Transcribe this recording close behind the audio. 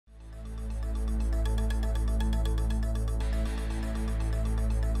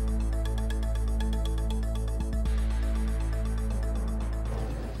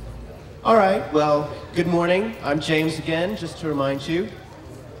All right, well, good morning. I'm James again, just to remind you.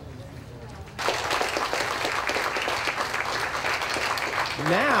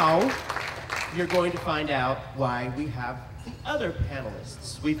 Now, you're going to find out why we have the other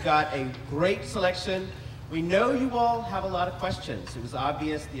panelists. We've got a great selection. We know you all have a lot of questions. It was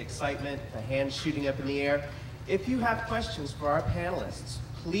obvious, the excitement, the hands shooting up in the air. If you have questions for our panelists,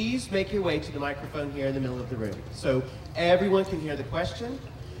 please make your way to the microphone here in the middle of the room so everyone can hear the question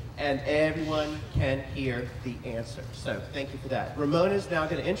and everyone can hear the answer. So thank you for that. Ramona is now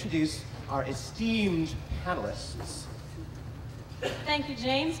going to introduce our esteemed panelists. Thank you,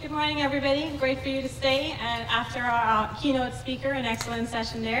 James. Good morning, everybody. Great for you to stay after our keynote speaker, an excellent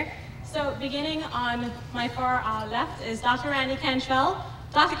session there. So beginning on my far left is Dr. Randy Cantrell.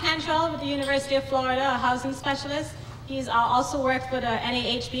 Dr. Cantrell with the University of Florida, a housing specialist. He's also worked with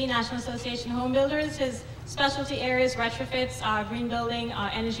NAHB, National Association of Home Builders. His specialty areas, retrofits, green building,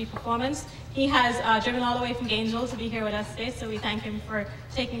 energy performance. He has driven all the way from Gainesville to be here with us today, so we thank him for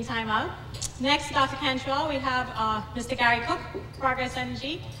taking time out. Next, Dr. Cantrell, we have Mr. Gary Cook, Progress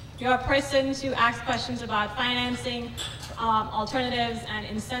Energy. You're a person to ask questions about financing, alternatives, and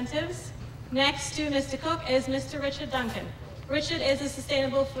incentives. Next to Mr. Cook is Mr. Richard Duncan. Richard is a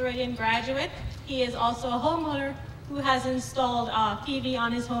Sustainable Floridian graduate. He is also a homeowner who has installed PV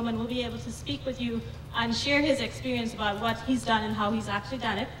on his home and will be able to speak with you and share his experience about what he's done and how he's actually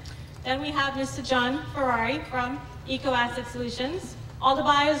done it. Then we have Mr. John Ferrari from Eco Asset Solutions. All the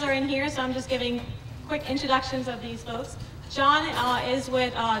bios are in here, so I'm just giving quick introductions of these folks. John is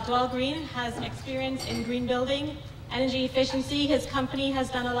with Dwell Green, has experience in green building, energy efficiency. His company has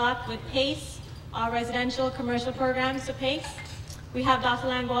done a lot with PACE, residential commercial programs to PACE. We have Dr.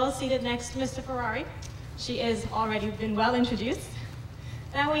 Languell seated next to Mr. Ferrari. She is already been well introduced.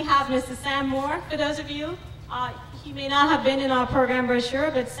 Then we have Mr. Sam Moore. For those of you, he may not have been in our program brochure,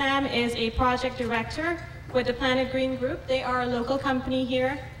 but Sam is a project director with the Planet Green Group. They are a local company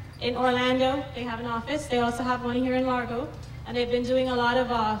here in Orlando. They have an office. They also have one here in Largo. And they've been doing a lot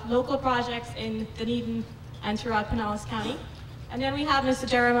of local projects in Dunedin and throughout Pinellas County. And then we have Mr.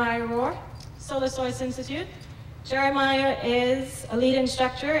 Jeremiah Rohr, Solar Source Institute. Jeremiah is a lead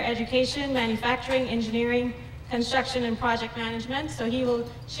instructor, education, manufacturing, engineering, construction, and project management. So he will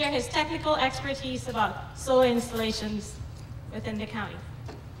share his technical expertise about solar installations within the county.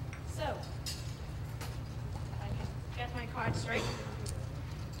 So, if I can get my card straight.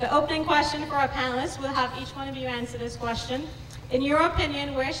 The opening question for our panelists, we'll have each one of you answer this question. In your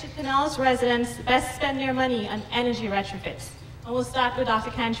opinion, where should Pinellas residents best spend their money on energy retrofits? And we'll start with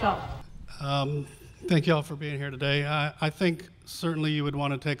Dr. Cantrell. Thank you all for being here today. I think certainly you would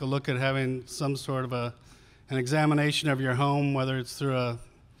want to take a look at having some sort of an examination of your home, whether it's through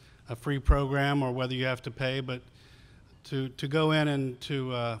a free program or whether you have to pay, but to go in and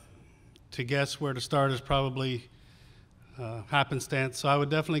to guess where to start is probably happenstance. So I would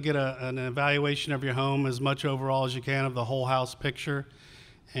definitely get an evaluation of your home, as much overall as you can of the whole house picture.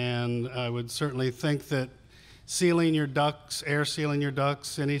 And I would certainly think that sealing your ducts, air sealing your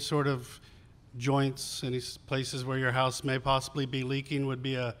ducts, any sort of joints, any places where your house may possibly be leaking would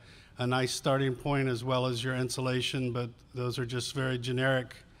be a nice starting point, as well as your insulation, but those are just very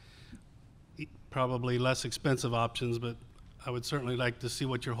generic, probably less expensive options, but I would certainly like to see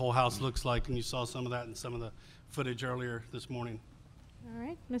what your whole house looks like, and you saw some of that in some of the footage earlier this morning. All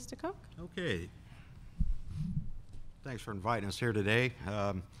right, Mr. Cook. Okay. Thanks for inviting us here today.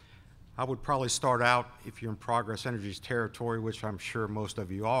 I would probably start out, if you're in Progress Energy's territory, which I'm sure most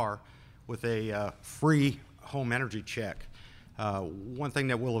of you are, with a free home energy check. One thing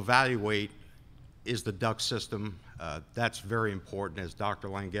that we'll evaluate is the duct system. That's very important. As Dr.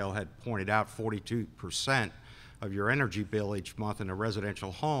 Languell had pointed out, 42% of your energy bill each month in a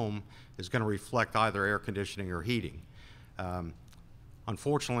residential home is going to reflect either air conditioning or heating.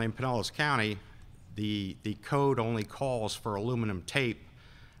 Unfortunately, in Pinellas County, the code only calls for aluminum tape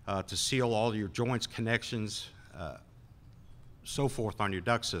to seal all your joints, connections, so forth on your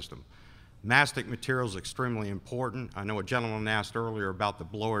duct system. Mastic material is extremely important. I know a gentleman asked earlier about the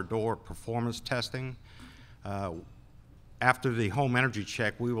blower door performance testing. After the home energy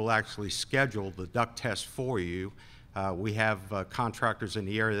check, we will actually schedule the duct test for you. We have contractors in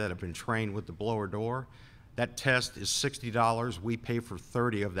the area that have been trained with the blower door. That test is $60. We pay for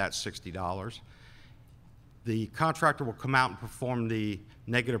 30 of that $60. The contractor will come out and perform the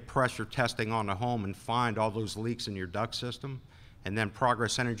negative pressure testing on the home and find all those leaks in your duct system. And then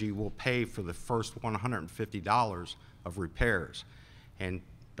Progress Energy will pay for the first $150 of repairs. And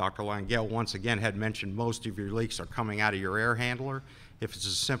Dr. Languell once again had mentioned most of your leaks are coming out of your air handler. If it's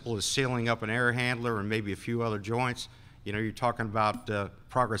as simple as sealing up an air handler and maybe a few other joints, you know, you're talking about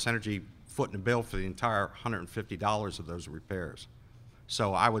Progress Energy footing the bill for the entire $150 of those repairs.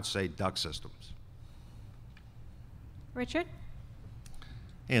 So I would say duct systems. Richard?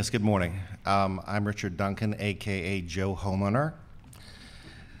 Yes, good morning. I'm Richard Duncan, AKA Joe Homeowner.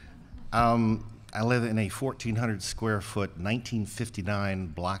 I live in a 1,400 square foot 1959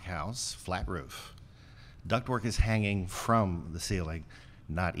 block house, flat roof. Ductwork is hanging from the ceiling,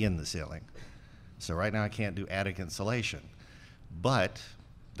 not in the ceiling. So right now I can't do attic insulation. But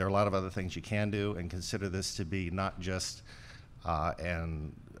there are a lot of other things you can do, and consider this to be not just a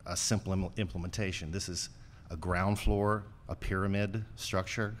simple implementation. This is a ground floor, a pyramid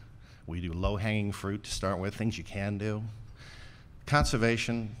structure. We do low-hanging fruit to start with, things you can do.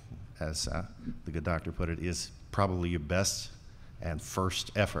 Conservation, as the good doctor put it, is probably your best and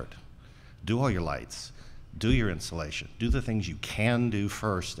first effort. Do all your lights, do your insulation, do the things you can do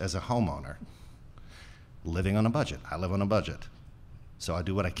first as a homeowner. Living on a budget, I live on a budget. So I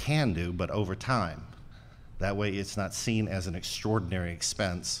do what I can do, but over time. That way it's not seen as an extraordinary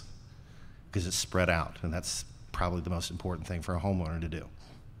expense because it's spread out, and that's probably the most important thing for a homeowner to do.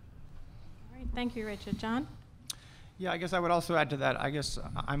 All right, thank you, Richard. John? Yeah, I guess I would also add to that. I guess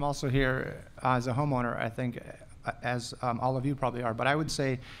I'm also here as a homeowner, I think, as all of you probably are. But I would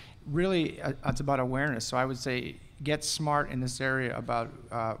say, really, it's about awareness. So I would say get smart in this area about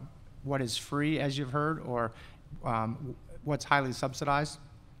what is free, as you've heard, or what's highly subsidized.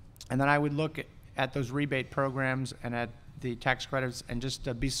 And then I would look at those rebate programs and at the tax credits, and just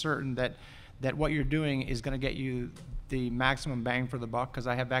to be certain that what you're doing is going to get you the maximum bang for the buck, because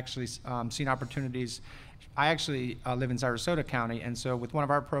I have actually seen opportunities. I actually live in Sarasota County, and so with one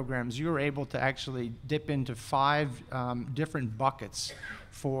of our programs, you were able to actually dip into 5 different buckets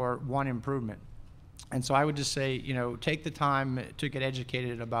for one improvement. And so I would just say, you know, take the time to get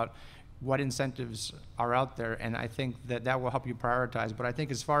educated about what incentives are out there, and I think that will help you prioritize. But I think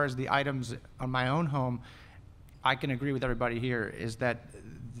as far as the items on my own home, I can agree with everybody here, is that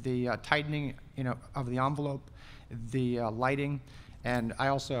the tightening, you know, of the envelope, the lighting, and I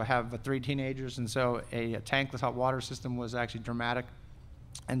also have 3 teenagers, and so a tankless hot water system was actually dramatic.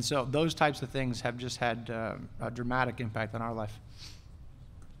 And so those types of things have just had a dramatic impact on our life.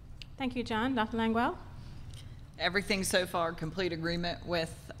 Thank you, John. Dr. Languell? Everything so far, complete agreement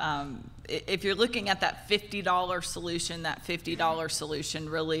with. If you're looking at that $50 solution, that $50 solution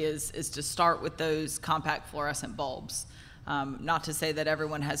really is to start with those compact fluorescent bulbs. Not to say that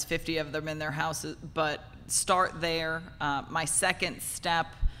everyone has 50 of them in their houses, but start there. My second step,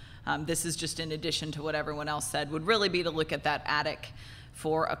 this is just in addition to what everyone else said, would really be to look at that attic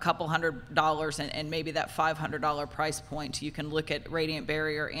for a couple $100 and maybe that $500 price point. You can look at radiant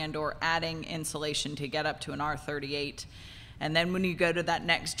barrier and or adding insulation to get up to an R38. And then when you go to that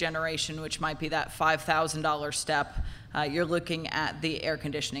next generation, which might be that $5,000 step, you're looking at the air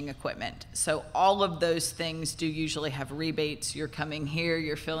conditioning equipment. So all of those things do usually have rebates. You're coming here,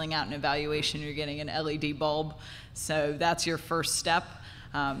 you're filling out an evaluation, you're getting an LED bulb. So that's your first step.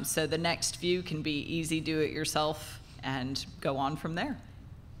 So the next few can be easy, do it yourself, and go on from there.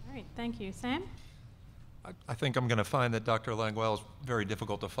 All right, thank you. Sam? I think I'm going to find that Dr. Languell is very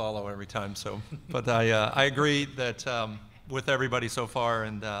difficult to follow every time. So, but I agree that with everybody so far,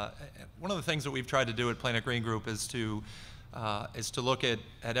 and one of the things that we've tried to do at Planet Green Group is to look at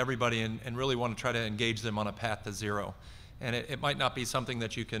everybody and really want to try to engage them on a path to zero. And it might not be something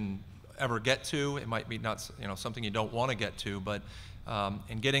that you can ever get to. It might be not, you know, something you don't want to get to, but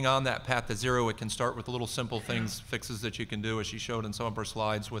in getting on that path to zero, it can start with little simple things, fixes that you can do, as she showed in some of her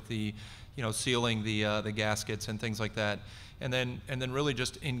slides with the, you know, sealing the gaskets and things like that, and then really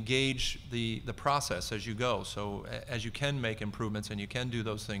just engage the process as you go. So as you can make improvements and you can do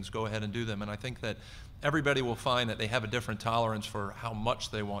those things, go ahead and do them. And I think that everybody will find that they have a different tolerance for how much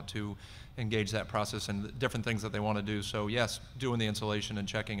they want to engage that process and the different things that they want to do. So yes, doing the insulation and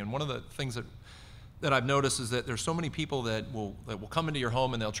checking. And one of the things that I've noticed is that there's so many people that will come into your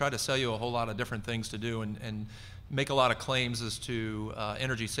home and they'll try to sell you a whole lot of different things to do and make a lot of claims as to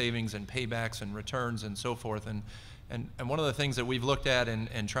energy savings and paybacks and returns and so forth. And one of the things that we've looked at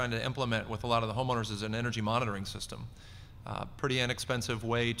and trying to implement with a lot of the homeowners is an energy monitoring system. Pretty inexpensive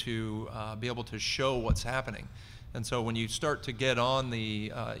way to be able to show what's happening. And so when you start to get on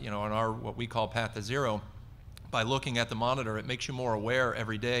the, you know, on our what we call path to zero, by looking at the monitor, it makes you more aware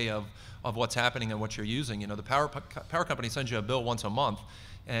every day of what's happening and what you're using. You know, the power company sends you a bill once a month,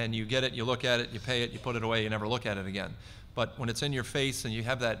 and you get it, you look at it, you pay it, you put it away, you never look at it again. But when it's in your face and you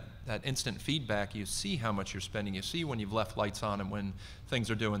have that instant feedback, you see how much you're spending. You see when you've left lights on and when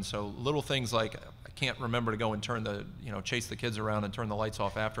things are doing. So little things like, I can't remember to go and turn chase the kids around and turn the lights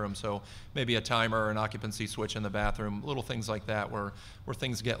off after them. So maybe a timer or an occupancy switch in the bathroom, little things like that where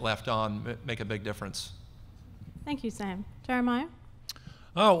things get left on make a big difference. Thank you, Sam. Jeremiah?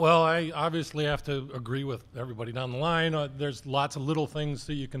 Oh, well, I obviously have to agree with everybody down the line. There's lots of little things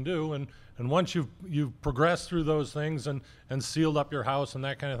that you can do, and once you've progressed through those things and sealed up your house and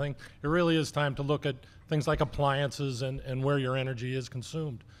that kind of thing, it really is time to look at things like appliances and where your energy is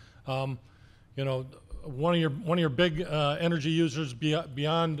consumed. You know, one of your big energy users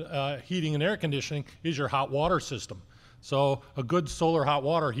beyond heating and air conditioning is your hot water system. So a good solar hot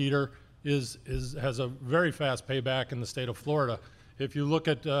water heater has a very fast payback in the state of Florida. If you look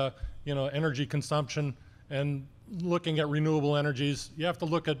at energy consumption and looking at renewable energies, you have to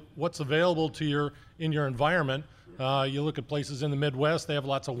look at what's available to in your environment. You look at places in the Midwest, they have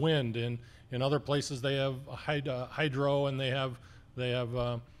lots of wind. In other places, they have hydro, and they have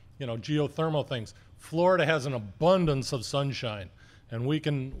geothermal things. Florida has an abundance of sunshine, and we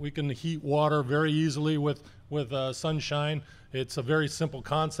can heat water very easily with sunshine. It's a very simple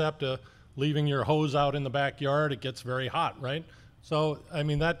concept. Leaving your hose out in the backyard, it gets very hot, right? So, I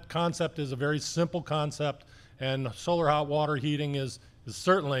mean, that concept is a very simple concept, and solar hot water heating is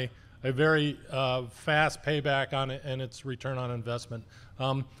certainly a very fast payback on it and its return on investment.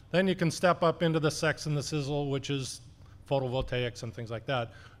 Then you can step up into the sex and the sizzle, which is photovoltaics and things like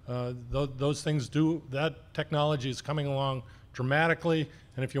that. Those things that technology is coming along dramatically,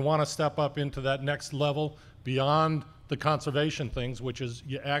 and if you want to step up into that next level beyond the conservation things, which is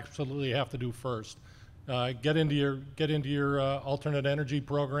you absolutely have to do first, get into your alternate energy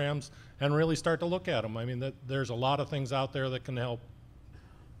programs and really start to look at them. I mean, there's a lot of things out there that can help.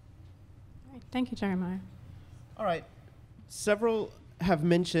 All right. Thank you, Jeremiah. All right. Several have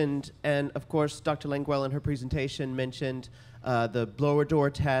mentioned, and of course, Dr. Languell in her presentation mentioned the blower door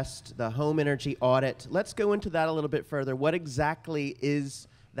test, the home energy audit. Let's go into that a little bit further. What exactly is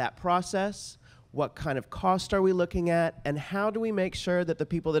that process? What kind of cost are we looking at? And how do we make sure that the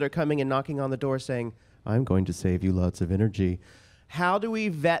people that are coming and knocking on the door saying, I'm going to save you lots of energy, how do we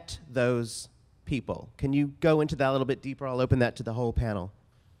vet those people? Can you go into that a little bit deeper? I'll open that to the whole panel.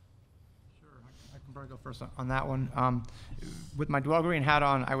 Sure, I can probably go first on that one. With my Dwell Green hat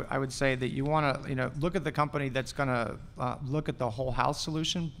on, I would say that you want to look at the company that's going to look at the whole house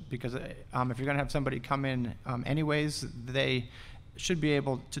solution, because if you're going to have somebody come in anyways, they should be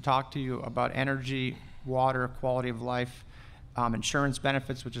able to talk to you about energy, water, quality of life, insurance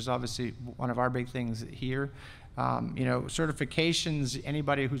benefits, which is obviously one of our big things here. Certifications,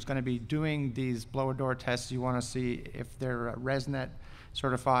 anybody who's going to be doing these blower door tests, you want to see if they're ResNet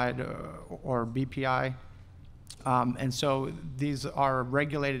certified or BPI. And so these are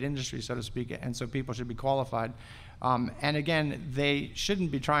regulated industries, so to speak, and so people should be qualified. And again, they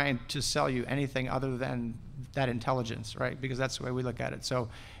shouldn't be trying to sell you anything other than that intelligence, right? Because that's the way we look at it. So,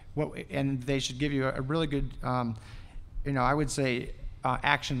 and they should give you a really good, I would say,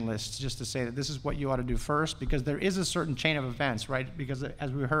 action list, just to say that this is what you ought to do first, because there is a certain chain of events, right? Because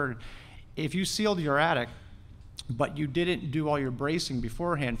as we heard, if you sealed your attic, but you didn't do all your bracing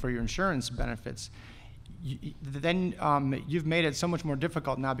beforehand for your insurance benefits, then you've made it so much more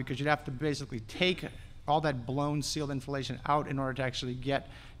difficult now, because you'd have to basically take all that blown sealed insulation out in order to actually get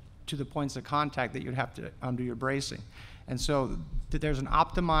to the points of contact that you'd have to do your bracing. And so there's an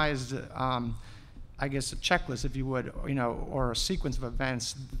optimized, I guess, a checklist, if you would, or a sequence of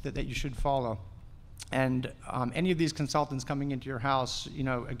events that you should follow. And any of these consultants coming into your house,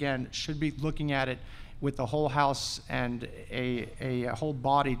 again, should be looking at it with the whole house and a whole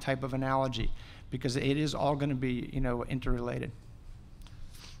body type of analogy, because it is all going to be, interrelated.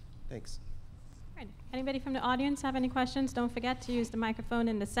 Thanks. All right. Anybody from the audience have any questions? Don't forget to use the microphone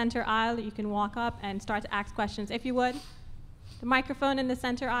in the center aisle. You can walk up and start to ask questions, if you would. The microphone in the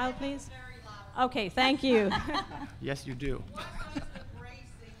center aisle, please. Very loud. Okay, thank you. Yes, you do. What does the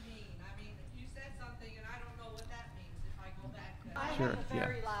bracing mean? I mean, you said something, and I don't know what that means if I go back to Sure, yeah.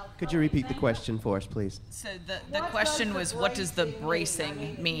 Could you repeat the question for us, please? So the question was, what does the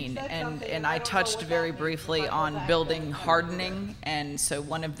bracing mean? And I touched very briefly on building hardening. And so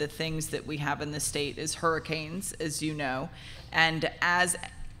one of the things that we have in the state is hurricanes, as you know. And as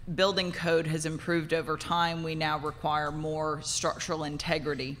building code has improved over time, we now require more structural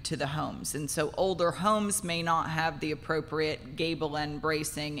integrity to the homes. And so older homes may not have the appropriate gable end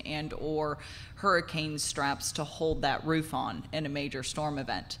bracing and or hurricane straps to hold that roof on in a major storm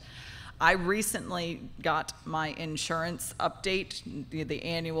event. I recently got my insurance update, the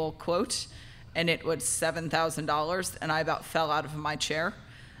annual quote, and it was $7,000, and I about fell out of my chair.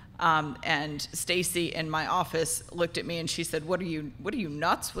 And Stacy in my office looked at me and she said, what are you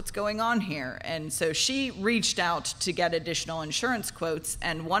nuts? What's going on here? And so she reached out to get additional insurance quotes,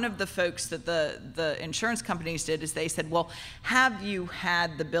 and one of the folks that the insurance companies did is they said, well, have you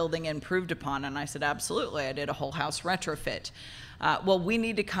had the building improved upon? And I said, absolutely, I did a whole house retrofit. Well, we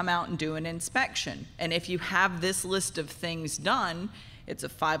need to come out and do an inspection. And if you have this list of things done, it's a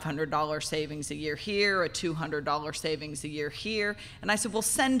 $500 savings a year here, a $200 savings a year here. And I said, well,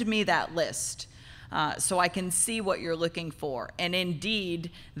 send me that list so I can see what you're looking for. And indeed,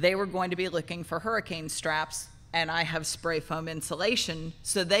 they were going to be looking for hurricane straps, and I have spray foam insulation,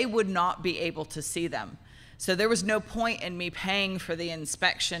 so they would not be able to see them. So there was no point in me paying for the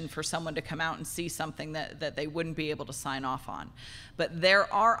inspection for someone to come out and see something that they wouldn't be able to sign off on. But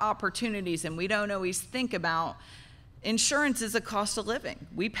there are opportunities, and we don't always think about insurance is a cost of living.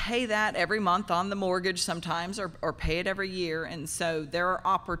 We pay that every month on the mortgage sometimes, or pay it every year, and so there are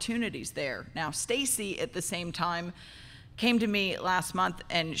opportunities there. Now, Stacy, at the same time, came to me last month,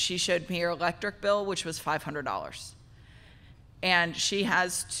 and she showed me her electric bill, which was $500. And she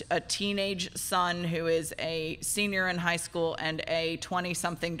has a teenage son who is a senior in high school and a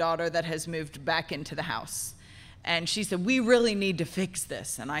 20-something daughter that has moved back into the house. And she said, we really need to fix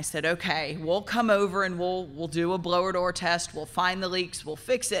this. And I said, okay, we'll come over and we'll do a blower door test. We'll find the leaks, we'll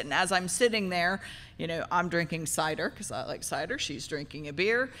fix it. And as I'm sitting there, you know, I'm drinking cider because I like cider. She's drinking a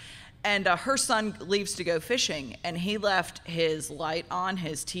beer. And her son leaves to go fishing, and he left his light on,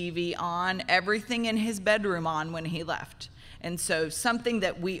 his TV on, everything in his bedroom on when he left. And so something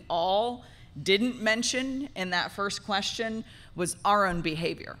that we all didn't mention in that first question was our own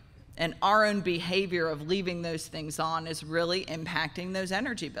behavior. And our own behavior of leaving those things on is really impacting those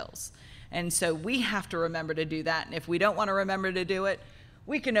energy bills. And so we have to remember to do that. And if we don't want to remember to do it,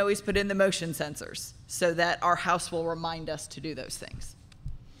 we can always put in the motion sensors so that our house will remind us to do those things.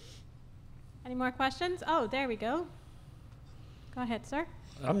 Any more questions? Oh, there we go. Go ahead, sir.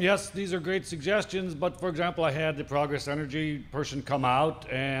 Yes, these are great suggestions, but for example, I had the Progress Energy person come out,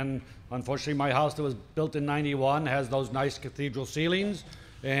 and unfortunately my house that was built in '91 has those nice cathedral ceilings.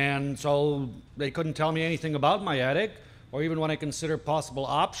 And so they couldn't tell me anything about my attic, or even when I consider possible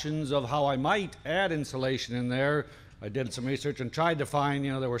options of how I might add insulation in there. I did some research and tried to find,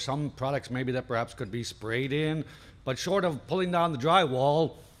 you know, there were some products maybe that perhaps could be sprayed in, but short of pulling down the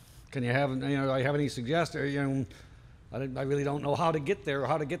drywall, can you have, you know, I have any suggestions? You know, I really don't know how to get there or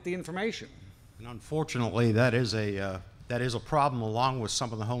how to get the information. And unfortunately, that is a problem, along with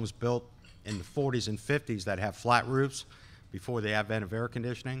some of the homes built in the 40s and 50s that have flat roofs before the advent of air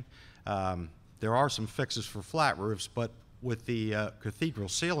conditioning. There are some fixes for flat roofs, but with the cathedral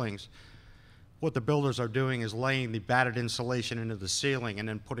ceilings, what the builders are doing is laying the batted insulation into the ceiling and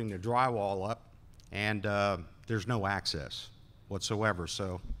then putting the drywall up, and there's no access whatsoever,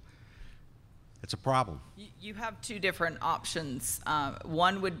 so it's a problem. You have two different options.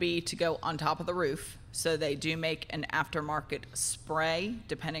 One would be to go on top of the roof. So they do make an aftermarket spray,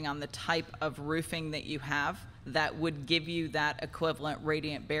 depending on the type of roofing that you have, that would give you that equivalent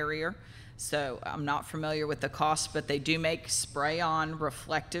radiant barrier. So I'm not familiar with the cost, but they do make spray-on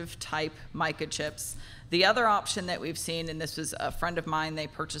reflective type mica chips. The other option that we've seen, and this was a friend of mine, they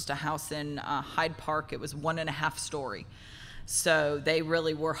purchased a house in Hyde Park. It was 1.5 story. So they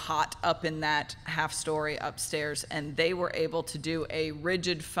really were hot up in that half story upstairs, and they were able to do a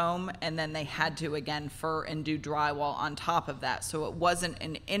rigid foam, and then they had to again fur and do drywall on top of that. So it wasn't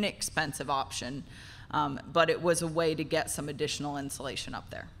an inexpensive option, but it was a way to get some additional insulation up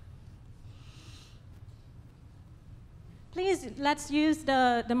there. Please, let's use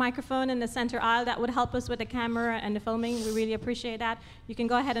the microphone in the center aisle. That would help us with the camera and the filming. We really appreciate that. You can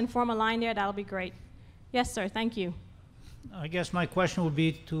go ahead and form a line there. That'll be great. Yes, sir. Thank you. I guess my question would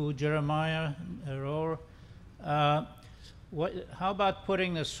be to Jeremiah Rohr. How about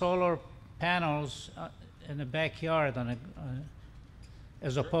putting the solar panels in the backyard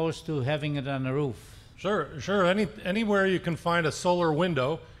as opposed to having it on the roof? Sure. Anywhere you can find a solar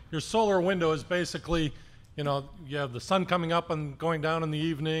window. Your solar window is basically, you know, you have the sun coming up and going down in the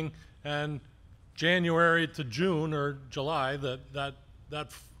evening, and January to June or July, that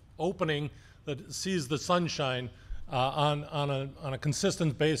opening that sees the sunshine on a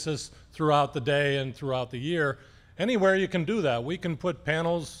consistent basis throughout the day and throughout the year. anywhere you can do that. We can put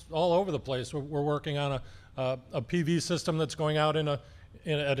panels all over the place. We're working on a PV system that's going out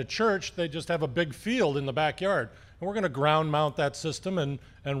at a church. They just have a big field in the backyard. And we're going to ground mount that system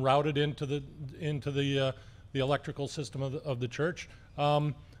and route it into the electrical system of the church.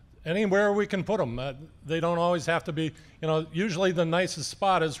 Anywhere we can put them. They don't always have to be, usually the nicest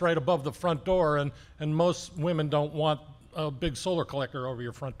spot is right above the front door, and most women don't want a big solar collector over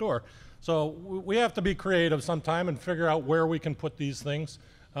your front door. So we have to be creative sometime and figure out where we can put these things.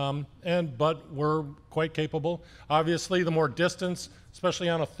 But we're quite capable. Obviously, the more distance, especially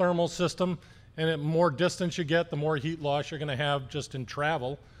on a thermal system, and the more distance you get, the more heat loss you're going to have just in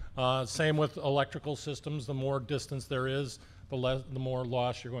travel. Same with electrical systems. The more distance there is, the more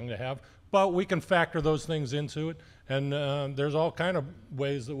loss you're going to have. But we can factor those things into it, and there's all kind of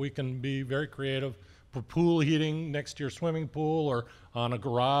ways that we can be very creative for pool heating next to your swimming pool, or on a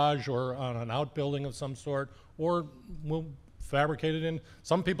garage, or on an outbuilding of some sort, or we'll fabricate it in.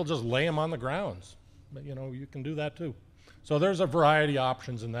 Some people just lay them on the grounds, but you can do that too. So there's a variety of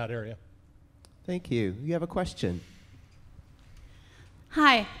options in that area. Thank you. You have a question?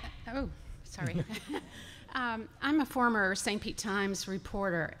 Hi. Oh, sorry. I'm a former St. Pete Times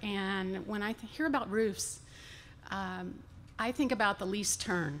reporter, and when I hear about roofs, I think about the least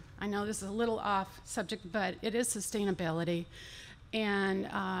turn. I know this is a little off subject, but it is sustainability. And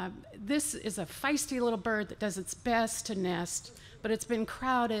this is a feisty little bird that does its best to nest, but it's been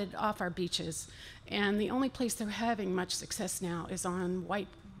crowded off our beaches. And the only place they're having much success now is on white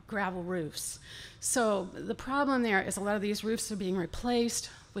gravel roofs. So the problem there is a lot of these roofs are being replaced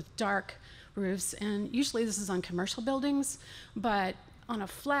with dark roofs, and usually this is on commercial buildings, but on a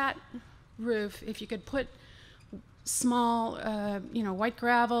flat roof, if you could put small, white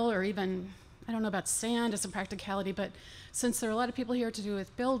gravel, or even, I don't know about sand as a practicality, but since there are a lot of people here to do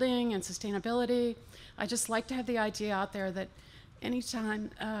with building and sustainability, I just like to have the idea out there that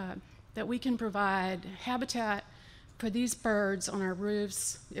anytime that we can provide habitat for these birds on our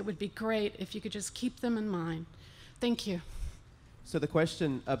roofs, it would be great if you could just keep them in mind. Thank you. So the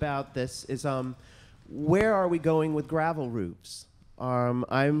question about this is, where are we going with gravel roofs?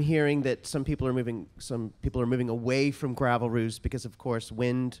 I'm hearing that some people are moving away from gravel roofs because, of course,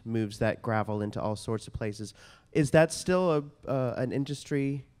 wind moves that gravel into all sorts of places. Is that still an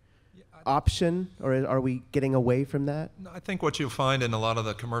industry option, or are we getting away from that? I think what you'll find in a lot of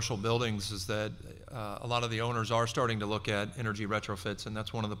the commercial buildings is that a lot of the owners are starting to look at energy retrofits, and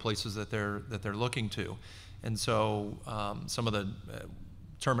that's one of the places that they're looking to. And so some of the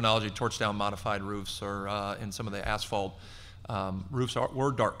terminology, torch down modified roofs, or in some of the asphalt roofs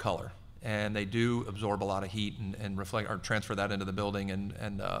were dark color, and they do absorb a lot of heat and reflect or transfer that into the building,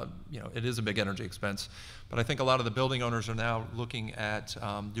 and it is a big energy expense. But I think a lot of the building owners are now looking at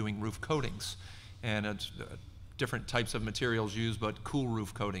doing roof coatings, and it's different types of materials used, but cool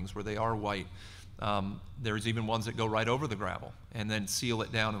roof coatings where they are white. There's even ones that go right over the gravel and then seal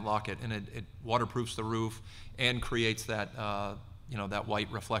it down and lock it, and it waterproofs the roof and creates that that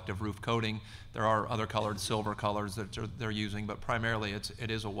white reflective roof coating. There are other colored silver colors that they're using, but primarily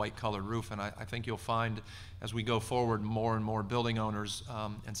it is a white colored roof. And I think you'll find as we go forward, more and more building owners,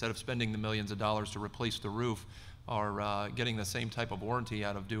 instead of spending the millions of dollars to replace the roof, are getting the same type of warranty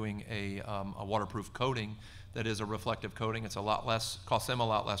out of doing a waterproof coating that is a reflective coating. It's a lot less, costs them a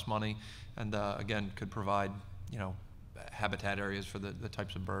lot less money, and again, could provide habitat areas for the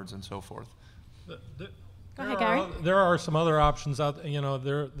types of birds and so forth. Go ahead, Gary. There are some other options out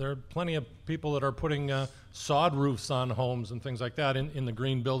there. There are plenty of people that are putting sod roofs on homes and things like that in the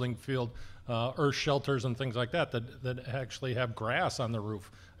green building field, earth shelters and things like that actually have grass on the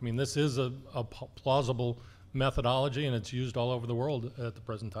roof. I mean, this is a plausible methodology, and it's used all over the world at the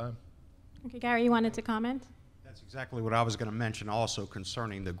present time. Okay, Gary, you wanted to comment? That's exactly what I was going to mention also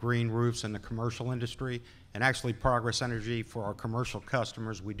concerning the green roofs in the commercial industry. And actually, Progress Energy, for our commercial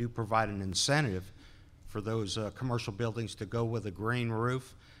customers, we do provide an incentive for those commercial buildings to go with a green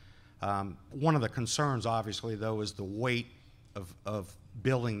roof. One of the concerns, obviously, though, is the weight of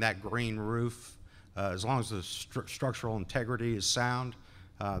building that green roof. As long as the structural integrity is sound,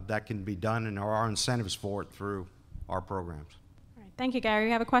 that can be done, and there are incentives for it through our programs. All right, thank you, Gary.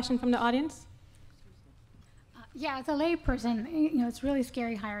 You have a question from the audience? Yeah, as a layperson, it's really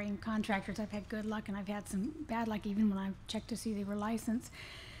scary hiring contractors. I've had good luck, and I've had some bad luck even when I've checked to see they were licensed.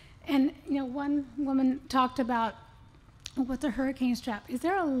 And, one woman talked about what's a hurricane strap. Is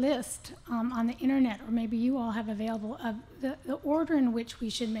there a list on the internet, or maybe you all have available, of the order in which we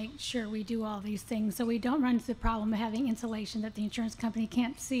should make sure we do all these things so we don't run into the problem of having insulation that the insurance company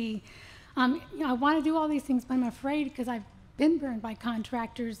can't see? I want to do all these things, but I'm afraid because I've been burned by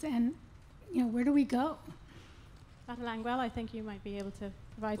contractors, and, where do we go? Dr. Languell, I think you might be able to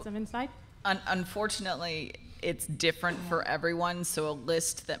provide some insight. Unfortunately, it's different for everyone, so a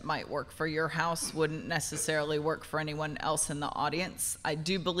list that might work for your house wouldn't necessarily work for anyone else in the audience. I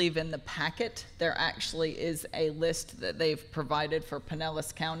do believe in the packet there actually is a list that they've provided for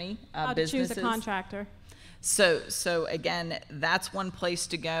Pinellas County How businesses. to choose a contractor. So again, that's one place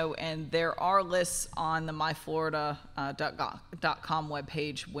to go, and there are lists on the myflorida.com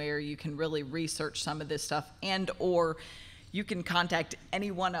webpage where you can really research some of this stuff, and or you can contact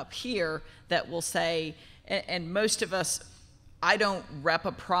anyone up here that will say, and most of us, I don't rep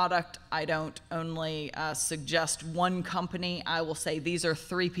a product, I don't only suggest one company. I will say these are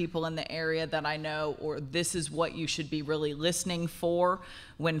 3 people in the area that I know, or this is what you should be really listening for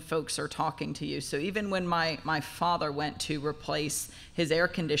when folks are talking to you. So even when my father went to replace his air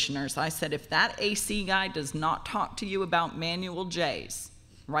conditioners, I said, if that AC guy does not talk to you about manual J's,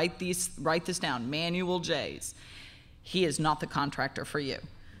 write this down, manual J's, he is not the contractor for you.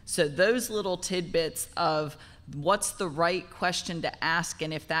 So those little tidbits of what's the right question to ask,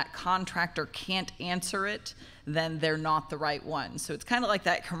 and if that contractor can't answer it, then they're not the right one. So it's kind of like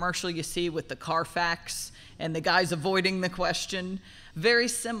that commercial you see with the Carfax and the guy's avoiding the question. Very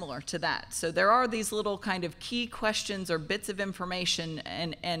similar to that. So there are these little kind of key questions or bits of information,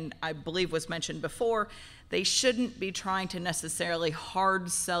 and I believe was mentioned before, they shouldn't be trying to necessarily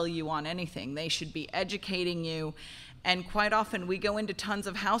hard sell you on anything. They should be educating you. And quite often we go into tons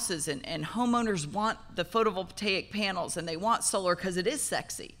of houses and homeowners want the photovoltaic panels and they want solar because it is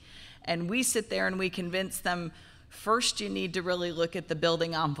sexy. And we sit there and we convince them, first you need to really look at the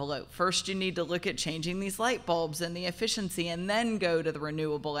building envelope. First you need to look at changing these light bulbs and the efficiency, and then go to the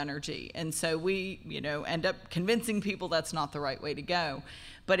renewable energy. And so we, end up convincing people that's not the right way to go.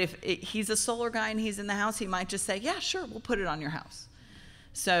 But if he's a solar guy and he's in the house, he might just say, yeah, sure, we'll put it on your house.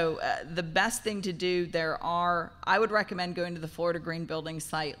 So the best thing to do, I would recommend going to the Florida Green Building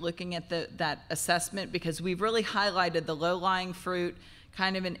site, looking at that assessment, because we've really highlighted the low-lying fruit,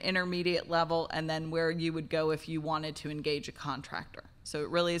 kind of an intermediate level, and then where you would go if you wanted to engage a contractor. So it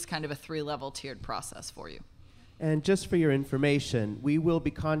really is kind of a 3-level tiered process for you. And just for your information, we will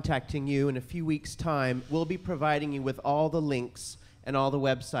be contacting you in a few weeks' time. We'll be providing you with all the links and all the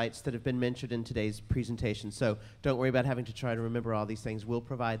websites that have been mentioned in today's presentation. So don't worry about having to try to remember all these things. We'll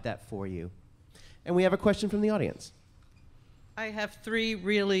provide that for you. And we have a question from the audience. I have 3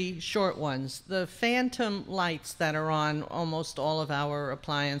 really short ones. The phantom lights that are on almost all of our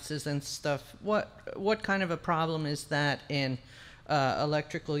appliances and stuff, what kind of a problem is that in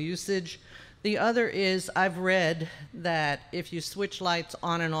electrical usage? The other is, I've read that if you switch lights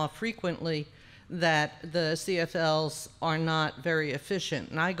on and off frequently, that the CFLs are not very efficient.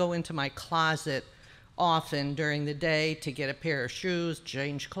 And I go into my closet often during the day to get a pair of shoes,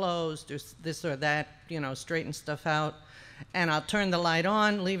 change clothes, do this or that, straighten stuff out. And I'll turn the light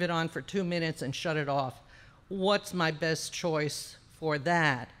on, leave it on for 2 minutes, and shut it off. What's my best choice for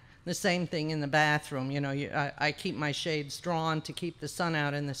that? The same thing in the bathroom. I keep my shades drawn to keep the sun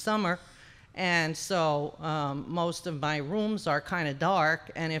out in the summer. And so most of my rooms are kind of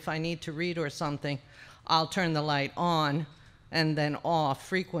dark, and if I need to read or something, I'll turn the light on and then off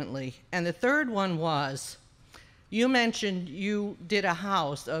frequently. And the third one was, you mentioned you did a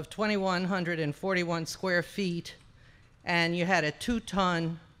house of 2,141 square feet, and you had a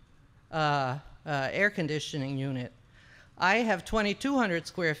 2-ton air conditioning unit. I have 2,200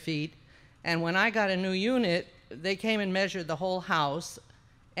 square feet, and when I got a new unit, they came and measured the whole house,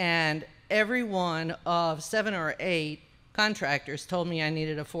 and every one of 7 or 8 contractors told me I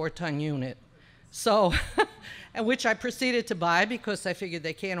needed a 4-ton unit. So, which I proceeded to buy because I figured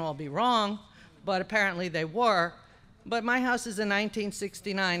they can't all be wrong, but apparently they were. But my house is a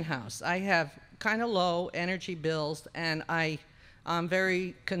 1969 house. I have kind of low energy bills, and I'm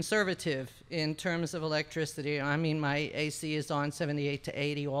very conservative in terms of electricity. I mean, my AC is on 78 to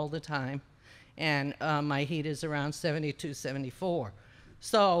 80 all the time, and my heat is around 72, 74.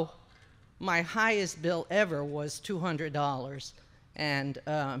 So my highest bill ever was $200, and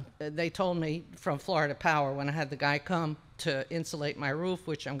they told me from Florida Power when I had the guy come to insulate my roof,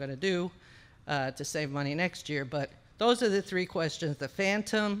 which I'm going to do to save money next year. But those are the 3 questions: the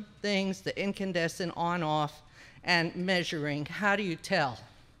phantom things, the incandescent on-off, and measuring. How do you tell?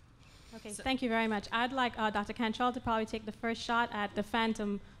 Okay, thank you very much. I'd like Dr. Cantrell to probably take the first shot at the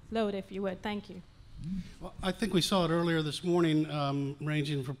phantom load, if you would. Thank you. Well, I think we saw it earlier this morning,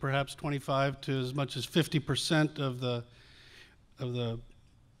 ranging from perhaps 25 to as much as 50% of the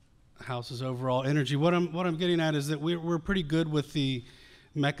house's overall energy. What I'm getting at is that we're pretty good with the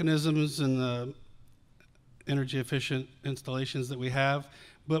mechanisms and the energy efficient installations that we have,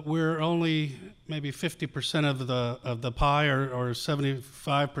 but we're only maybe 50% of the pie, or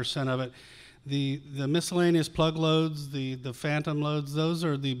 75% of it. The miscellaneous plug loads, the phantom loads, those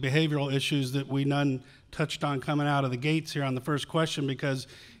are the behavioral issues that we none touched on coming out of the gates here on the first question, because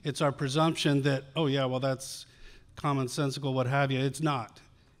it's our presumption that, oh yeah, well that's commonsensical, what have you. It's not.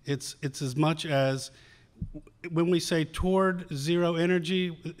 It's as much as when we say toward zero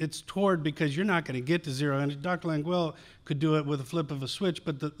energy, it's toward because you're not going to get to zero energy. Dr. Languell could do it with a flip of a switch,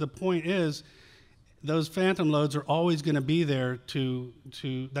 but the point is, those phantom loads are always going to be there to,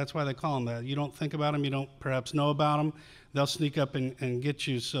 that's why they call them that. You don't think about them, you don't perhaps know about them, they'll sneak up and get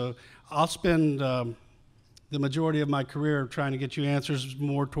you. So I'll spend the majority of my career trying to get you answers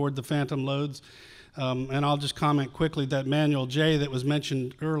more toward the phantom loads. And I'll just comment quickly that manual J that was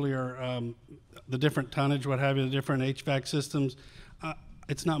mentioned earlier, the different tonnage, what have you, the different HVAC systems.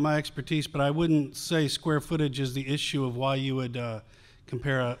 It's not my expertise, but I wouldn't say square footage is the issue of why you would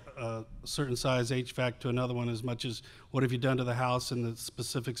compare a certain size HVAC to another one, as much as what have you done to the house and the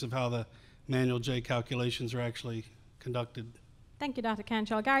specifics of how the manual J calculations are actually conducted. Thank you, Dr.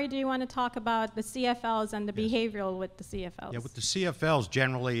 Cantrell. Gary, do you want to talk about the CFLs and the behavioral with the CFLs? Yeah, with the CFLs,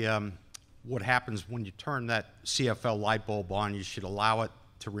 generally what happens when you turn that CFL light bulb on, you should allow it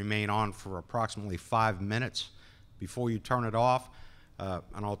to remain on for approximately 5 minutes before you turn it off.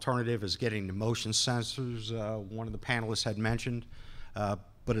 An alternative is getting the motion sensors, one of the panelists had mentioned.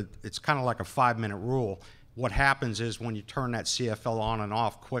 But it's kind of like a 5-minute rule. What happens is when you turn that CFL on and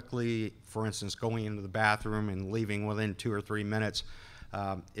off quickly, for instance, going into the bathroom and leaving within 2 or 3 minutes,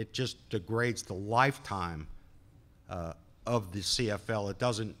 it just degrades the lifetime of the CFL. It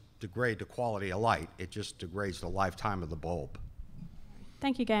doesn't degrade the quality of light. It just degrades the lifetime of the bulb.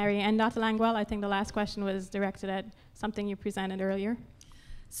 Thank you, Gary. And Dr. Languell, I think the last question was directed at something you presented earlier.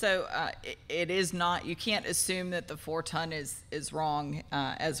 So it is not, you can't assume that the 4-ton is wrong,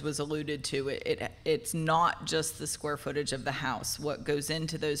 as was alluded to. It's not just the square footage of the house. What goes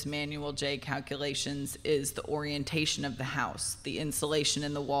into those manual J calculations is the orientation of the house, the insulation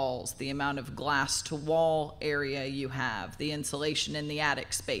in the walls, the amount of glass to wall area you have, the insulation in the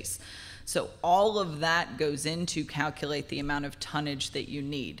attic space. So all of that goes in to calculate the amount of tonnage that you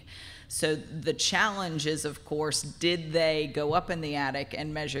need. So the challenge is, of course, did they go up in the attic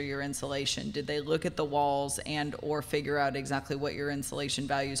and measure your insulation? Did they look at the walls and or figure out exactly what your insulation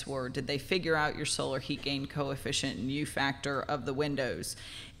values were? Did they figure out your solar heat gain coefficient and U factor of the windows?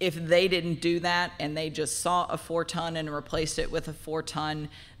 If they didn't do that and they just saw a 4-ton and replaced it with a 4-ton,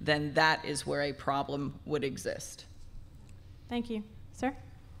 then that is where a problem would exist. Thank you. Sir?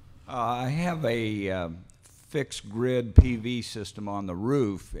 I have a fixed grid PV system on the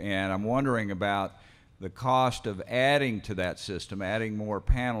roof, and I'm wondering about the cost of adding to that system, adding more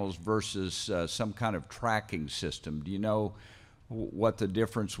panels versus some kind of tracking system. Do you know what the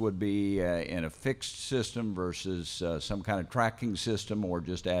difference would be in a fixed system versus some kind of tracking system, or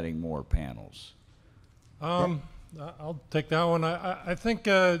just adding more panels? I'll take that one. I think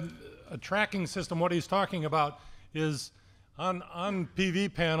a tracking system, what he's talking about is on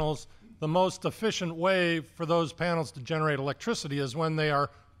PV panels, the most efficient way for those panels to generate electricity is when they are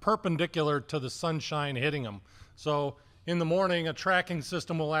perpendicular to the sunshine hitting them. So in the morning, a tracking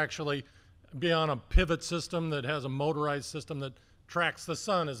system will actually be on a pivot system that has a motorized system that tracks the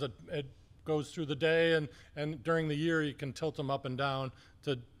sun as it goes through the day, and during the year you can tilt them up and down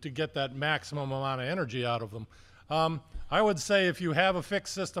to get that maximum amount of energy out of them. I would say if you have a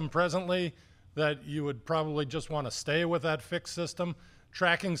fixed system presently, that you would probably just want to stay with that fixed system.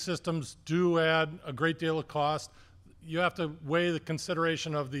 Tracking systems do add a great deal of cost. You have to weigh the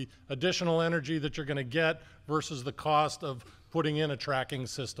consideration of the additional energy that you're going to get versus the cost of putting in a tracking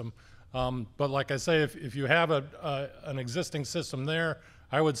system. But like I say, if you have an existing system there,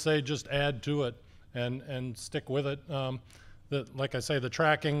 I would say just add to it and stick with it. Like I say, the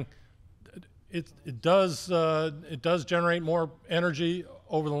tracking, it does generate more energy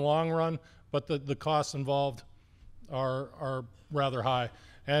over the long run, but the costs involved are rather high.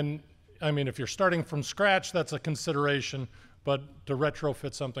 And I mean, if you're starting from scratch, that's a consideration, but to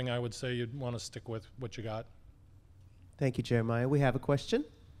retrofit something, I would say you'd want to stick with what you got. Thank you, Jeremiah. We have a question.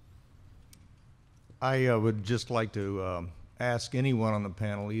 I would just like to ask anyone on the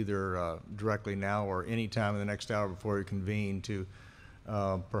panel, either directly now or any time in the next hour before you convene, to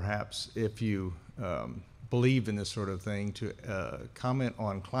perhaps, if you believe in this sort of thing, to comment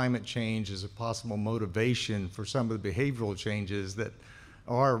on climate change as a possible motivation for some of the behavioral changes that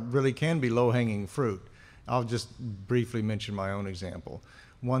really can be low-hanging fruit. I'll just briefly mention my own example.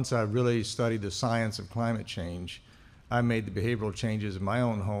 Once I really studied the science of climate change, I made the behavioral changes in my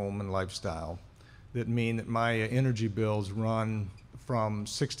own home and lifestyle that mean that my energy bills run from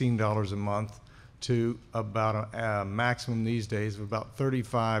 $16 a month to about a maximum these days of about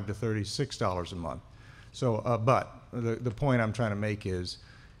 $35 to $36 a month. So, but the point I'm trying to make is,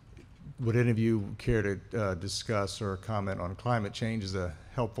 would any of you care to discuss or comment on climate change as a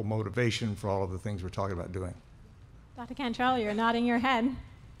helpful motivation for all of the things we're talking about doing? Dr. Cantrell, you're nodding your head.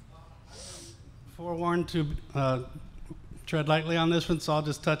 Forewarned to tread lightly on this one, so I'll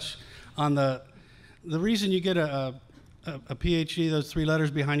just touch on the reason you get a PhD, those 3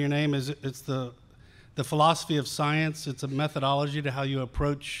 letters behind your name, is it's the philosophy of science. It's a methodology to how you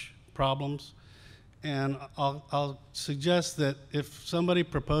approach problems. And I'll suggest that if somebody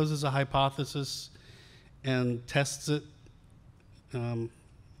proposes a hypothesis and tests it, then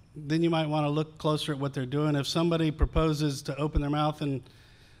you might want to look closer at what they're doing. If somebody proposes to open their mouth and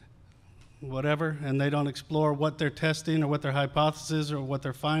whatever, and they don't explore what they're testing or what their hypothesis or what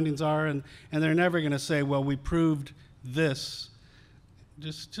their findings are, and they're never going to say, well, we proved this.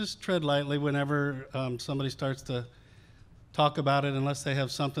 Just tread lightly whenever somebody starts to talk about it, unless they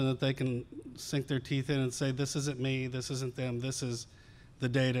have something that they can sink their teeth in and say, this isn't me, this isn't them, this is the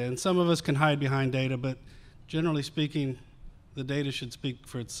data. And some of us can hide behind data, but generally speaking, the data should speak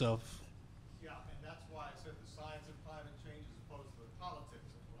for itself. Yeah, and that's why I said the science of climate change as opposed to the politics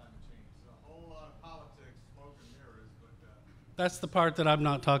of climate change. There's a whole lot of politics, smoke and mirrors, but... That's the part that I'm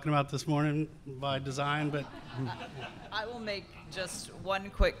not talking about this morning by design, but... I will make just one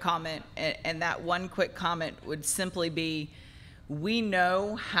quick comment, and that one quick comment would simply be, we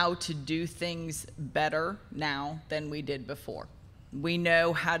know how to do things better now than we did before. We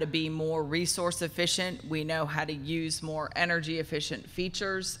know how to be more resource efficient. We know how to use more energy efficient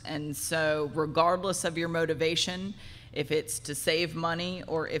features. And so regardless of your motivation, if it's to save money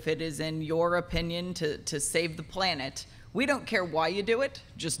or if it is, in your opinion, to save the planet, we don't care why you do it,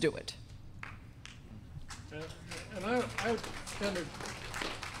 just do it. And I tend to...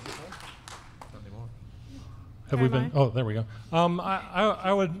 Have we been? Oh, there we go.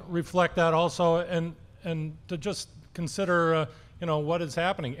 I would reflect that also, and to just consider, what is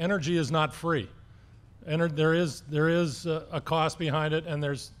happening. Energy is not free. There is a cost behind it, and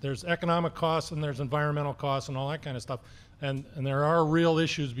there's economic costs, and there's environmental costs, and all that kind of stuff, and there are real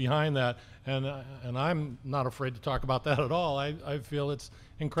issues behind that, and I'm not afraid to talk about that at all. I feel it's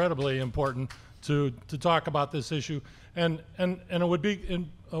incredibly important to talk about this issue, and it would be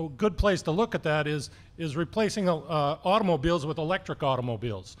a good place to look at that is replacing automobiles with electric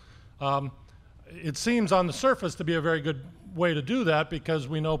automobiles. It seems on the surface to be a very good way to do that because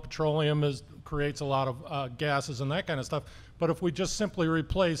we know petroleum creates a lot of gases and that kind of stuff. But if we just simply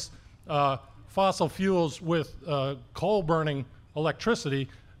replace fossil fuels with coal-burning electricity,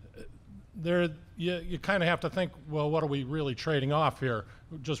 you kind of have to think, well, what are we really trading off here?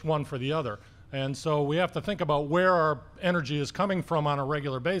 Just one for the other. And so we have to think about where our energy is coming from on a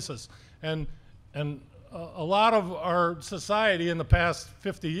regular basis. And a lot of our society in the past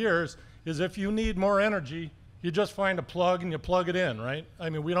 50 years is if you need more energy, you just find a plug and you plug it in, right? I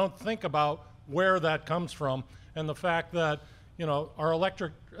mean, we don't think about where that comes from and the fact that, our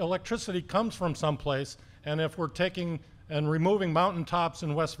electricity comes from someplace, and if we're taking and removing mountaintops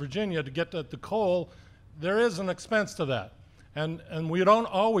in West Virginia to get at the coal, there is an expense to that. And we don't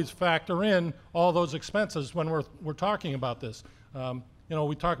always factor in all those expenses when we're talking about this.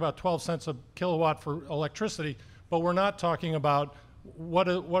 We talk about 12 cents a kilowatt for electricity, but we're not talking about what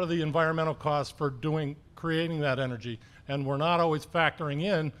are the environmental costs for creating that energy. And we're not always factoring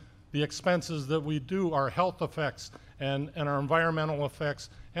in the expenses that we do, our health effects and our environmental effects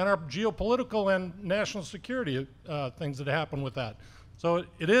and our geopolitical and national security things that happen with that. So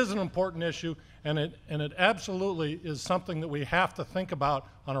it is an important issue, and it absolutely is something that we have to think about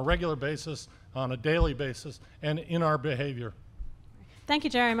on a regular basis, on a daily basis, and in our behavior. Thank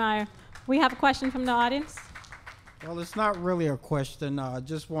you, Jeremiah. We have a question from the audience. Well, it's not really a question. I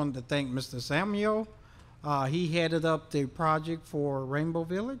just wanted to thank Mr. Samuel. He headed up the project for Rainbow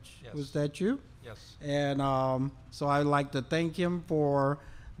Village. Yes. Was that you? Yes. And so I'd like to thank him for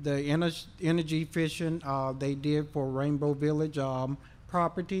the energy efficient they did for Rainbow Village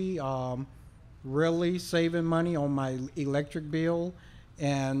property, really saving money on my electric bill.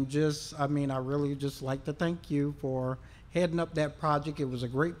 And I really just like to thank you for heading up that project. It was a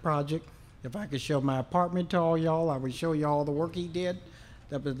great project. If I could show my apartment to all y'all, I would show you all the work he did.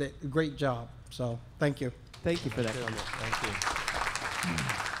 That was a great job. So thank you. Thank you for that comment. Thank you.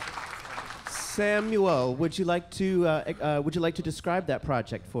 Samuel, would you like to describe that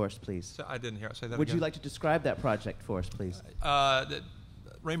project for us, please? So I didn't hear. Say that Would again. you like to describe that project for us, please?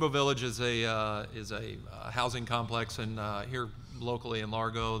 Rainbow Village is a housing complex here locally in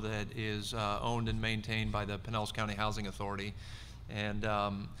Largo that is owned and maintained by the Pinellas County Housing Authority. And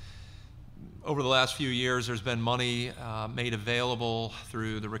over the last few years, there's been money made available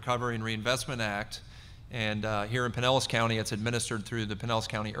through the Recovery and Reinvestment Act. And here in Pinellas County, it's administered through the Pinellas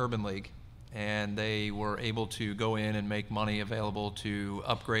County Urban League. And they were able to go in and make money available to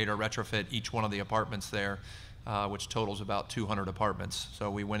upgrade or retrofit each one of the apartments there, which totals about 200 apartments.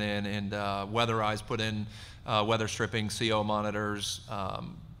 So we went in and weatherized, put in weather stripping, CO monitors,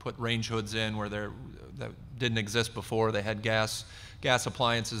 put range hoods in where that didn't exist before. They had gas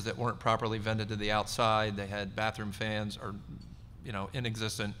appliances that weren't properly vented to the outside. They had bathroom fans, or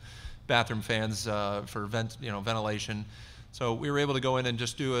inexistent bathroom fans for ventilation. So we were able to go in and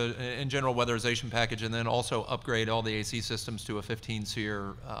just do in general weatherization package, and then also upgrade all the AC systems to a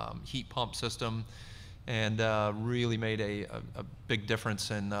 15-SEER heat pump system, and really made a big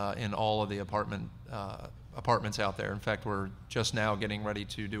difference in all of the apartments out there. In fact, we're just now getting ready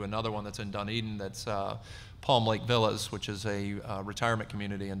to do another one that's in Dunedin. That's Palm Lake Villas, which is a retirement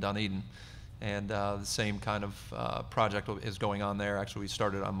community in Dunedin, and the same kind of project is going on there. Actually, we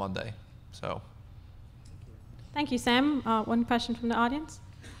started on Monday. So. Thank you, Sam. One question from the audience.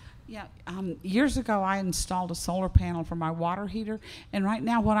 Yeah, years ago I installed a solar panel for my water heater, and right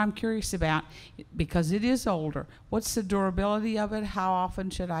now what I'm curious about, because it is older, what's the durability of it? How often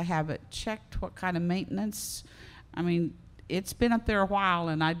should I have it checked? What kind of maintenance? I mean, it's been up there a while,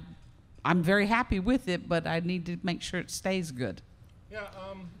 and I'm very happy with it, but I need to make sure it stays good. Yeah,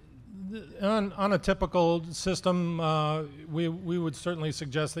 on a typical system, we would certainly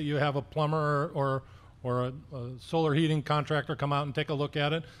suggest that you have a plumber or a solar heating contractor come out and take a look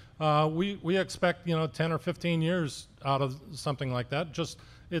at it. We expect 10 or 15 years out of something like that. Just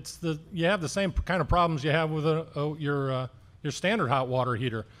you have the same kind of problems you have with your standard hot water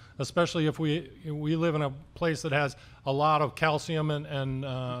heater, especially if we live in a place that has a lot of calcium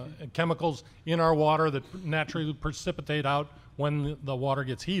and chemicals in our water that naturally precipitate out when the water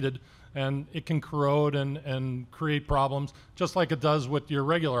gets heated, and it can corrode and create problems just like it does with your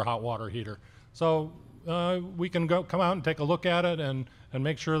regular hot water heater. So we can come out and take a look at it and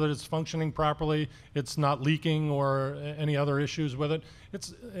make sure that it's functioning properly, it's not leaking or any other issues with it.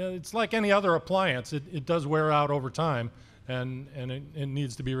 It's like any other appliance. It does wear out over time, and it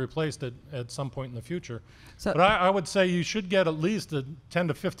needs to be replaced at some point in the future. So, but I would say you should get at least 10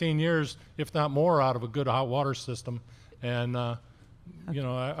 to 15 years, if not more, out of a good hot water system. And I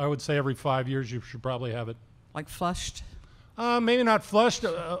would say every 5 years you should probably have it. Like flushed? Maybe not flushed.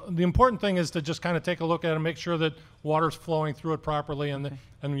 The important thing is to just kind of take a look at it and make sure that water's flowing through it properly, and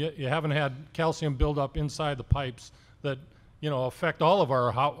you haven't had calcium buildup inside the pipes that affect all of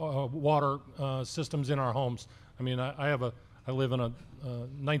our hot water systems in our homes. I mean, I live in a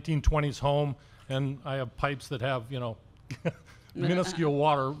 1920s home, and I have pipes that have minuscule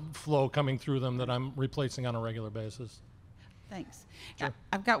water flow coming through them that I'm replacing on a regular basis. Thanks. Sure.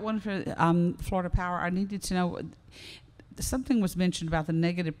 I've got one for Florida Power. I needed to know, something was mentioned about the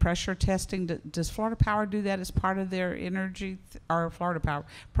negative pressure testing. Does Florida Power do that as part of their energy, or Florida Power,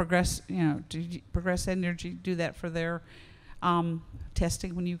 Progress Energy do that for their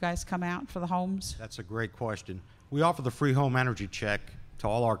testing when you guys come out for the homes? That's a great question. We offer the free home energy check to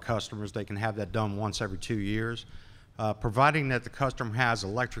all our customers. They can have that done once every 2 years. Providing that the customer has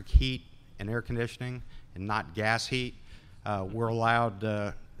electric heat and air conditioning and not gas heat, we're allowed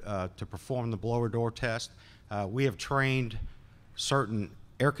to perform the blower door test. We have trained certain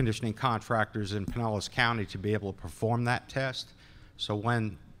air conditioning contractors in Pinellas County to be able to perform that test. So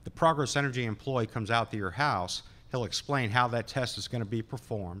when the Progress Energy employee comes out to your house, he'll explain how that test is going to be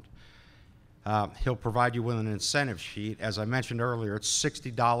performed. He'll provide you with an incentive sheet. As I mentioned earlier, it's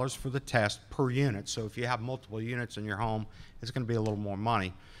 $60 for the test per unit. So if you have multiple units in your home, it's going to be a little more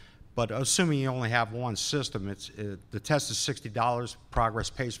money. But assuming you only have one system, the test is $60. Progress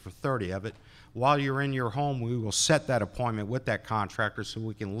pays for 30 of it. While you're in your home, we will set that appointment with that contractor so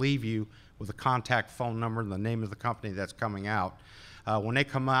we can leave you with a contact phone number and the name of the company that's coming out. When they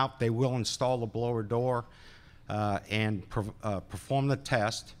come out, they will install the blower door and perform the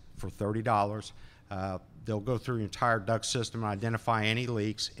test for $30. They'll go through your entire duct system and identify any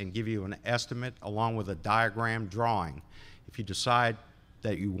leaks and give you an estimate along with a diagram drawing. If you decide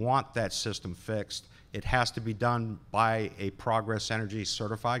that you want that system fixed, it has to be done by a Progress Energy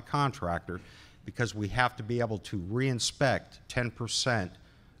certified contractor, because we have to be able to re-inspect 10%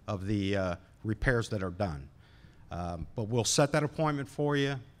 of the repairs that are done. But we'll set that appointment for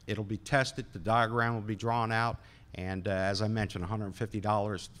you. It'll be tested, the diagram will be drawn out, and as I mentioned,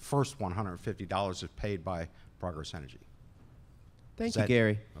 $150, first $150 is paid by Progress Energy. Thank you,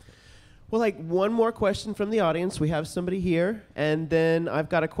 Gary. Okay. Well, one more question from the audience. We have somebody here, and then I've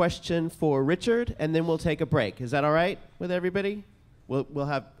got a question for Richard, and then we'll take a break. Is that all right with everybody? We'll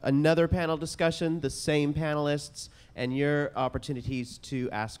have another panel discussion, the same panelists, and your opportunities to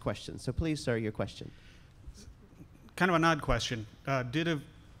ask questions. So please, sir, your question. Kind of an odd question. Due to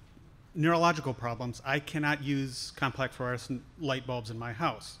neurological problems, I cannot use compact fluorescent light bulbs in my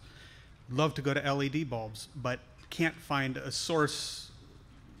house. Love to go to LED bulbs, but can't find a source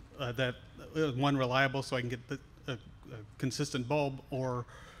that one reliable so I can get a consistent bulb or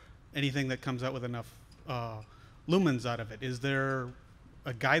anything that comes out with enough lumens out of it. Is there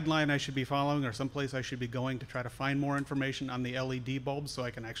a guideline I should be following or someplace I should be going to try to find more information on the LED bulbs so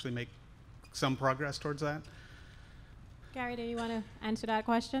I can actually make some progress towards that? Gary, do you want to answer that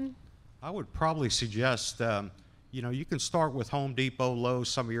question? I would probably suggest, you know, you can start with Home Depot, Lowe's,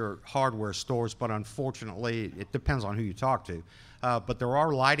 some of your hardware stores, but unfortunately, it depends on who you talk to. But there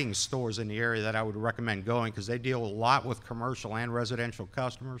are lighting stores in the area that I would recommend going because they deal a lot with commercial and residential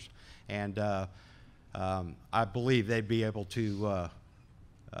customers, and I believe they'd be able to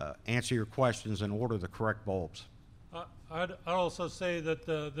answer your questions and order the correct bulbs. I'd also say that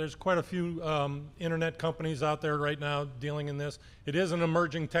there's quite a few internet companies out there right now dealing in this. It is an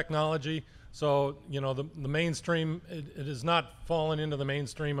emerging technology, so you know the mainstream. It is not fallen into the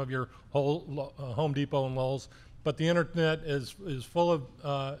mainstream of your whole Home Depot and Lowe's, but the internet is full of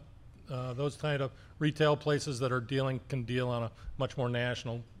those kind of retail places that can deal on a much more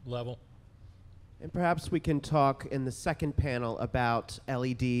national level. And perhaps we can talk in the second panel about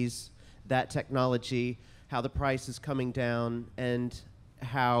LEDs, that technology, how the price is coming down, and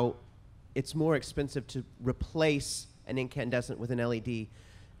how it's more expensive to replace an incandescent with an LED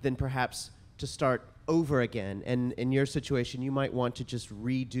than perhaps to start over again. And in your situation, you might want to just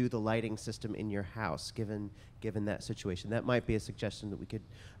redo the lighting system in your house, given that situation. That might be a suggestion that we could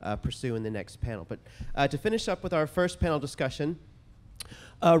pursue in the next panel. But to finish up with our first panel discussion,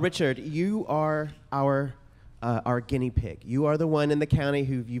 Richard, you are our guinea pig. You are the one in the county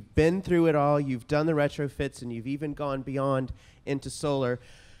you've been through it all, you've done the retrofits, and you've even gone beyond into solar.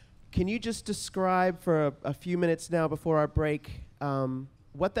 Can you just describe for a few minutes now before our break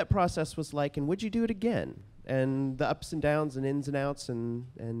what that process was like, and would you do it again? And the ups and downs and ins and outs, and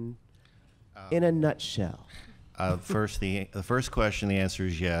in a nutshell. The first question, the answer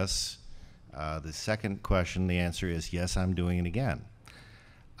is yes. The second question, the answer is yes, I'm doing it again.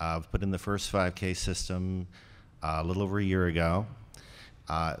 I've put in the first 5K system a little over a year ago.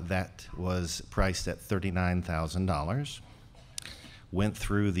 That was priced at $39,000. Went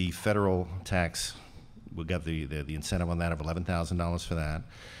through the federal tax. We got the incentive on that of $11,000 for that.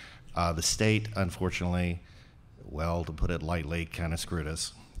 The state, unfortunately, well, to put it lightly, kind of screwed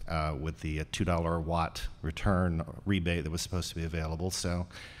us with the $2 a watt return rebate that was supposed to be available. So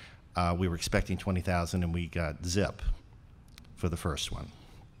we were expecting $20,000 and we got zip for the first one.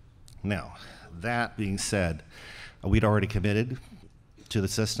 Now, that being said, we'd already committed to the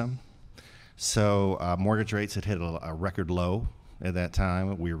system. So mortgage rates had hit a record low at that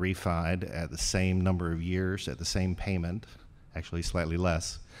time. We refied at the same number of years, at the same payment, actually slightly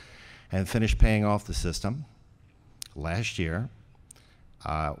less, and finished paying off the system last year.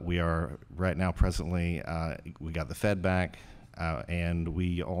 We are right now presently, we got the Fed back, and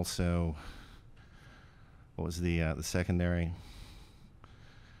we also, what was the secondary?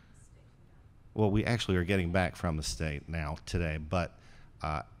 Well, we actually are getting back from the state now today, but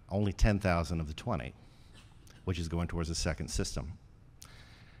only 10,000 of the 20, which is going towards the second system.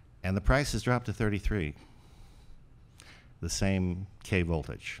 And the price has dropped to 33, the same K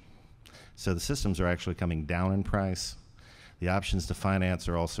voltage. So the systems are actually coming down in price. The options to finance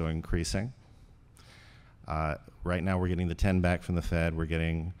are also increasing. Right now we're getting the 10 back from the Fed. We're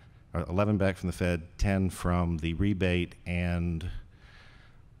getting 11 back from the Fed, 10 from the rebate, and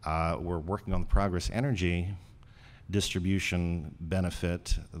we're working on the Progress Energy distribution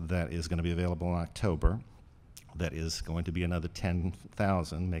benefit that is going to be available in October. That is going to be another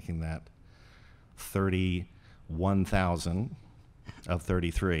 10,000, making that 31,000 of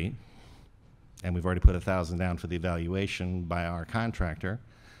 33. And we've already put 1,000 down for the evaluation by our contractor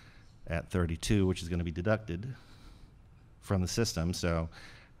at 32, which is going to be deducted from the system. So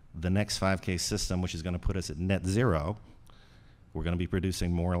the next 5K system, which is going to put us at net zero, we're going to be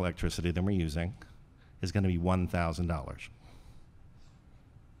producing more electricity than we're using, is going to be $1,000.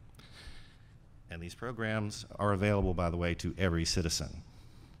 And these programs are available, by the way, to every citizen.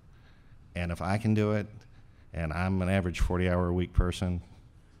 And if I can do it, and I'm an average 40-hour-a-week person,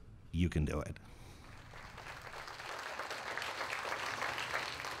 you can do it.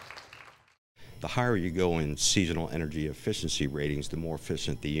 The higher you go in seasonal energy efficiency ratings, the more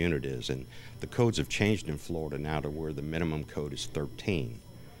efficient the unit is. And the codes have changed in Florida now to where the minimum code is 13.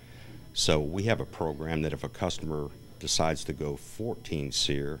 So we have a program that if a customer decides to go 14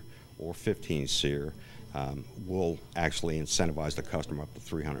 SEER or 15 SEER, we'll actually incentivize the customer up to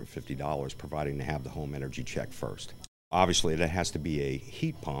 $350, providing they have the home energy check first. Obviously, that has to be a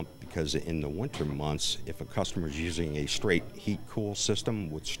heat pump, because in the winter months, if a customer is using a straight heat-cool system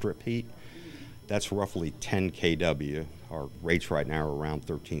with strip heat, that's roughly 10 kW. Our rates right now are around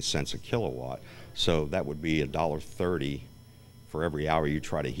 13 cents a kilowatt, so that would be $1.30 for every hour you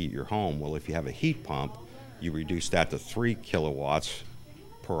try to heat your home. Well, if you have a heat pump, you reduce that to 3 kilowatts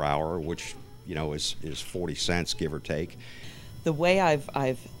per hour, which is 40 cents, give or take. The way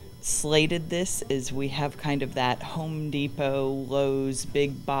I've slated this is we have kind of that Home Depot, Lowe's,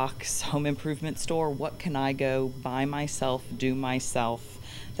 big box home improvement store. What can I go buy myself, do myself,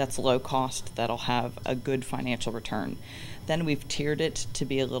 that's low cost, that'll have a good financial return. Then we've tiered it to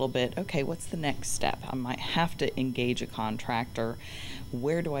be a little bit, okay, what's the next step? I might have to engage a contractor.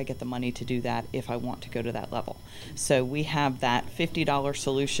 Where do I get the money to do that if I want to go to that level? So we have that $50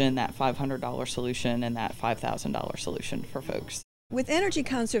 solution, that $500 solution, and that $5,000 solution for folks. With energy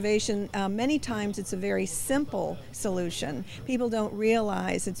conservation, many times it's a very simple solution. People don't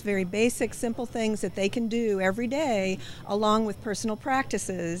realize it's very basic, simple things that they can do every day, along with personal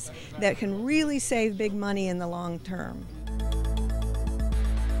practices that can really save big money in the long term.